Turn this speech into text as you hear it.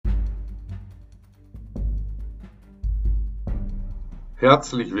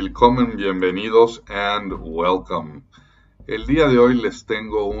Herzlich willkommen, bienvenidos and welcome. El día de hoy les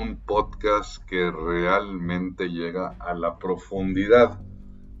tengo un podcast que realmente llega a la profundidad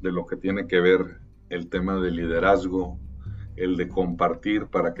de lo que tiene que ver el tema de liderazgo, el de compartir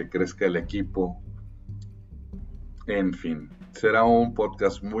para que crezca el equipo. En fin, será un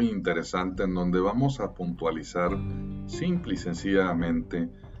podcast muy interesante en donde vamos a puntualizar simple y sencillamente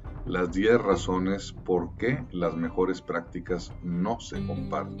las 10 razones por qué las mejores prácticas no se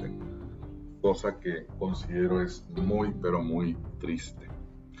comparten, cosa que considero es muy pero muy triste.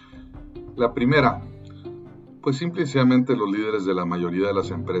 La primera, pues simple y sencillamente los líderes de la mayoría de las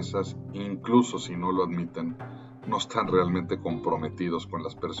empresas, incluso si no lo admiten, no están realmente comprometidos con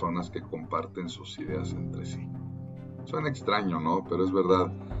las personas que comparten sus ideas entre sí. Suena extraño, ¿no? Pero es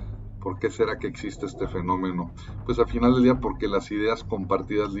verdad. ¿Por qué será que existe este fenómeno? Pues al final del día porque las ideas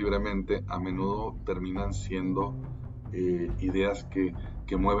compartidas libremente a menudo terminan siendo ideas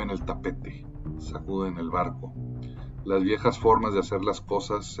que mueven el tapete, sacuden el barco. Las viejas formas de hacer las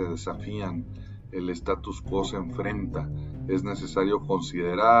cosas se desafían, el status quo se enfrenta, es necesario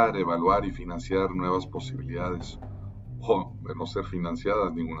considerar, evaluar y financiar nuevas posibilidades, o de no ser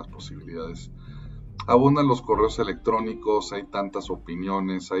financiadas ninguna posibilidades. Abundan los correos electrónicos, hay tantas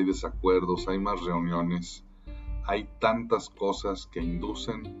opiniones, hay desacuerdos, hay más reuniones, hay tantas cosas que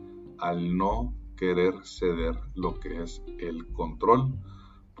inducen al no querer ceder lo que es el control,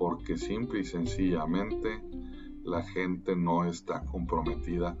 porque simple y sencillamente la gente no está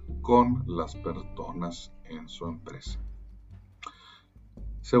comprometida con las personas en su empresa.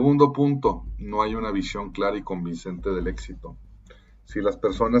 Segundo punto, no hay una visión clara y convincente del éxito. Si las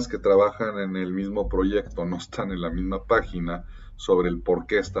personas que trabajan en el mismo proyecto no están en la misma página sobre el por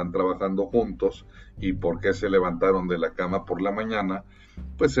qué están trabajando juntos y por qué se levantaron de la cama por la mañana,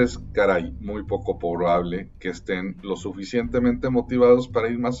 pues es, muy poco probable que estén lo suficientemente motivados para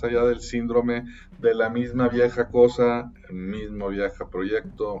ir más allá del síndrome de la misma vieja cosa, mismo viejo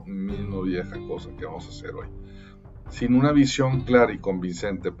proyecto, mismo vieja cosa que vamos a hacer hoy. Sin una visión clara y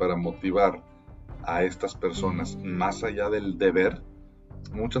convincente para motivar a estas personas más allá del deber,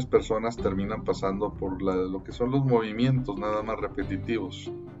 muchas personas terminan pasando por lo que son los movimientos nada más repetitivos.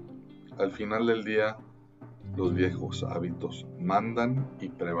 Al final del día, los viejos hábitos mandan y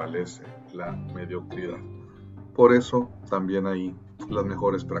prevalece la mediocridad. Por eso, también ahí, las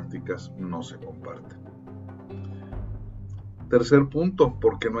mejores prácticas no se comparten. Tercer punto,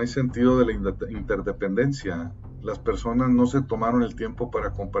 porque no hay sentido de la interdependencia. Las personas no se tomaron el tiempo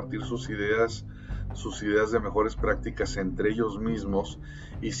para compartir sus ideas de mejores prácticas entre ellos mismos,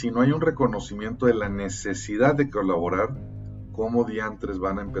 y si no hay un reconocimiento de la necesidad de colaborar, ¿cómo diantres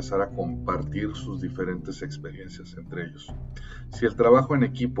van a empezar a compartir sus diferentes experiencias entre ellos? Si el trabajo en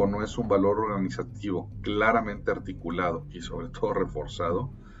equipo no es un valor organizativo claramente articulado y sobre todo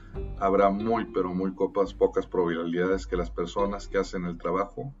reforzado, habrá muy pero muy pocas probabilidades que las personas que hacen el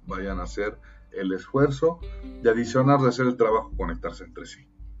trabajo vayan a hacer el esfuerzo de adicionar de hacer el trabajo, conectarse entre sí.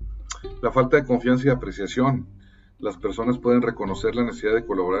 La falta de confianza y apreciación. Las personas pueden reconocer la necesidad de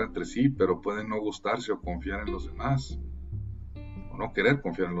colaborar entre sí, pero pueden no gustarse o confiar en los demás, o no querer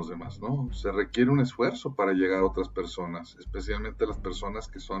confiar en los demás, ¿no? Se requiere un esfuerzo para llegar a otras personas, especialmente las personas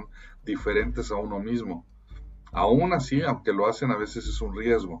que son diferentes a uno mismo. Aún así, aunque lo hacen, a veces es un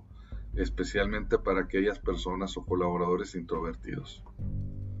riesgo, especialmente para aquellas personas o colaboradores introvertidos.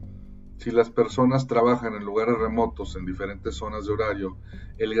 Si las personas trabajan en lugares remotos, en diferentes zonas de horario,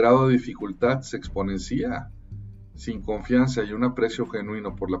 el grado de dificultad se exponencia. Sin confianza y un aprecio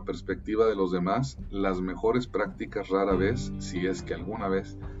genuino por la perspectiva de los demás, las mejores prácticas rara vez, si es que alguna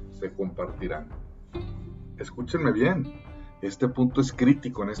vez, se compartirán. Escúchenme bien, este punto es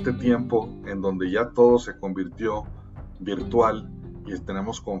crítico en este tiempo en donde ya todo se convirtió virtual y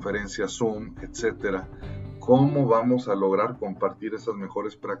tenemos conferencias Zoom, etcétera. ¿Cómo vamos a lograr compartir esas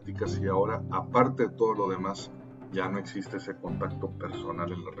mejores prácticas si ahora, aparte de todo lo demás, ya no existe ese contacto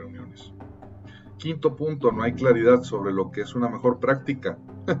personal en las reuniones? Quinto punto, no hay claridad sobre lo que es una mejor práctica.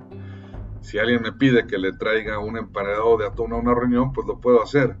 Si alguien me pide que le traiga un empanadado de atún a una reunión, pues lo puedo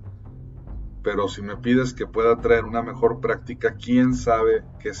hacer. Pero si me pides que pueda traer una mejor práctica, ¿quién sabe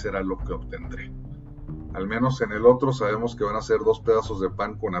qué será lo que obtendré? Al menos en el otro sabemos que van a ser 2 pedazos de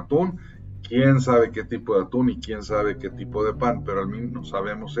pan con atún. ¿Quién sabe qué tipo de atún y quién sabe qué tipo de pan? Pero al menos no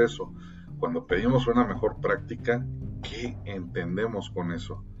sabemos eso. Cuando pedimos una mejor práctica, ¿qué entendemos con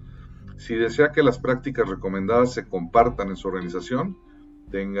eso? Si desea que las prácticas recomendadas se compartan en su organización,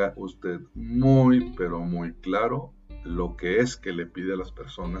 tenga usted muy pero muy claro lo que es que le pide a las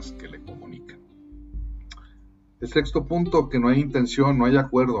personas que le comunican. El sexto punto, que no hay intención, no hay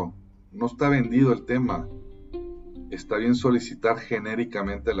acuerdo, no está vendido el tema. Está bien solicitar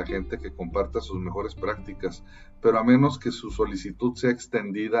genéricamente a la gente que comparta sus mejores prácticas, pero a menos que su solicitud sea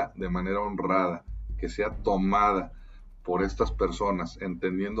extendida de manera honrada, que sea tomada por estas personas,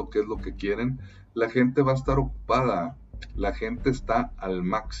 entendiendo qué es lo que quieren, la gente va a estar ocupada, la gente está al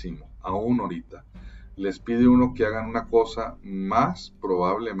máximo, aún ahorita. Les pide uno que hagan una cosa, más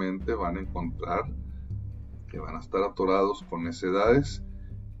probablemente van a encontrar que van a estar atorados con necedades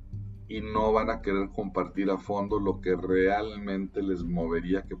y no van a querer compartir a fondo lo que realmente les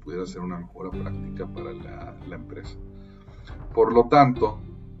movería que pudiera ser una mejora práctica para la empresa. Por lo tanto,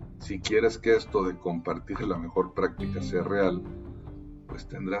 si quieres que esto de compartir la mejor práctica sea real, pues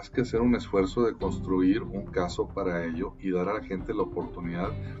tendrás que hacer un esfuerzo de construir un caso para ello y dar a la gente la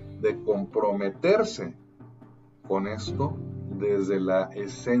oportunidad de comprometerse con esto desde la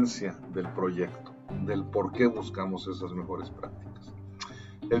esencia del proyecto, del por qué buscamos esas mejores prácticas.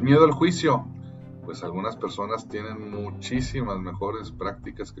 El miedo al juicio, pues algunas personas tienen muchísimas mejores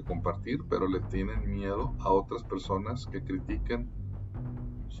prácticas que compartir, pero le tienen miedo a otras personas que critiquen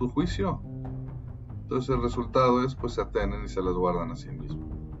su juicio. Entonces el resultado es, pues se atenen y se las guardan a sí mismos.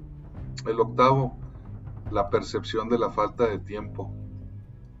 El octavo, la percepción de la falta de tiempo.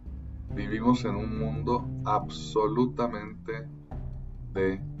 Vivimos en un mundo absolutamente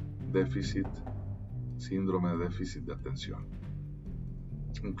de déficit, síndrome de déficit de atención.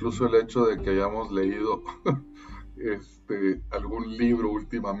 Incluso el hecho de que hayamos leído algún libro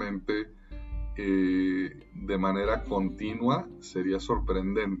últimamente de manera continua sería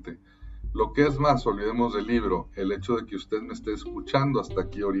sorprendente. Lo que es más, olvidemos del libro, el hecho de que usted me esté escuchando hasta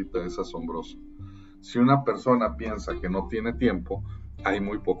aquí ahorita es asombroso. Si una persona piensa que no tiene tiempo, hay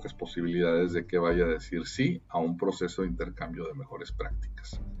muy pocas posibilidades de que vaya a decir sí a un proceso de intercambio de mejores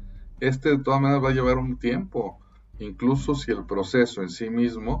prácticas. De todas maneras va a llevar un tiempo, incluso si el proceso en sí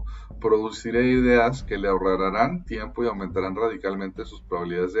mismo producirá ideas que le ahorrarán tiempo y aumentarán radicalmente sus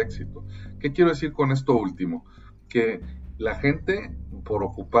probabilidades de éxito. ¿Qué quiero decir con esto último? Que la gente por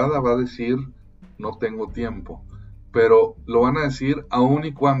ocupada va a decir no tengo tiempo, pero lo van a decir aun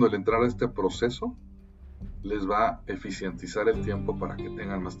y cuando el entrar a este proceso les va a eficientizar el tiempo para que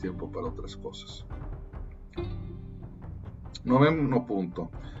tengan más tiempo para otras cosas. Noveno punto.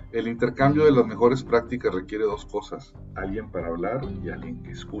 El intercambio de las mejores prácticas requiere dos cosas: alguien para hablar y alguien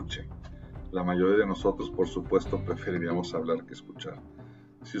que escuche. La mayoría de nosotros, por supuesto, preferiríamos hablar que escuchar.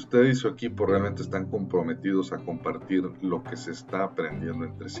 Si usted y su equipo realmente están comprometidos a compartir lo que se está aprendiendo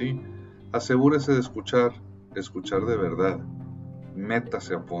entre sí, asegúrese de escuchar de verdad.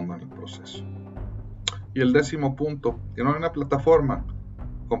 Métase a fondo en el proceso. Y el 10º punto, que no hay una plataforma.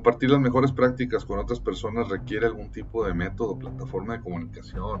 Compartir las mejores prácticas con otras personas requiere algún tipo de método, plataforma de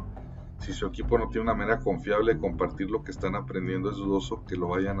comunicación. Si su equipo no tiene una manera confiable de compartir lo que están aprendiendo, es dudoso que lo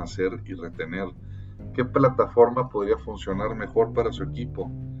vayan a hacer y retener. ¿Qué plataforma podría funcionar mejor para su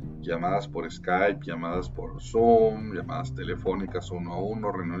equipo? Llamadas por Skype, llamadas por Zoom, llamadas telefónicas 1 a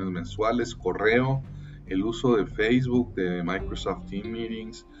 1, reuniones mensuales, correo, el uso de Facebook, de Microsoft Teams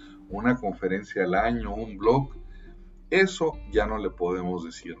Meetings, una conferencia al año, un blog. Eso ya no le podemos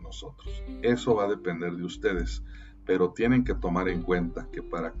decir nosotros. Eso va a depender de ustedes. Pero tienen que tomar en cuenta que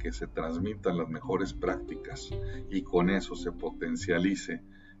para que se transmitan las mejores prácticas y con eso se potencialice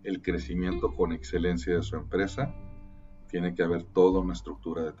el crecimiento con excelencia de su empresa, tiene que haber toda una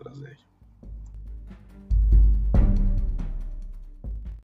estructura detrás de ello.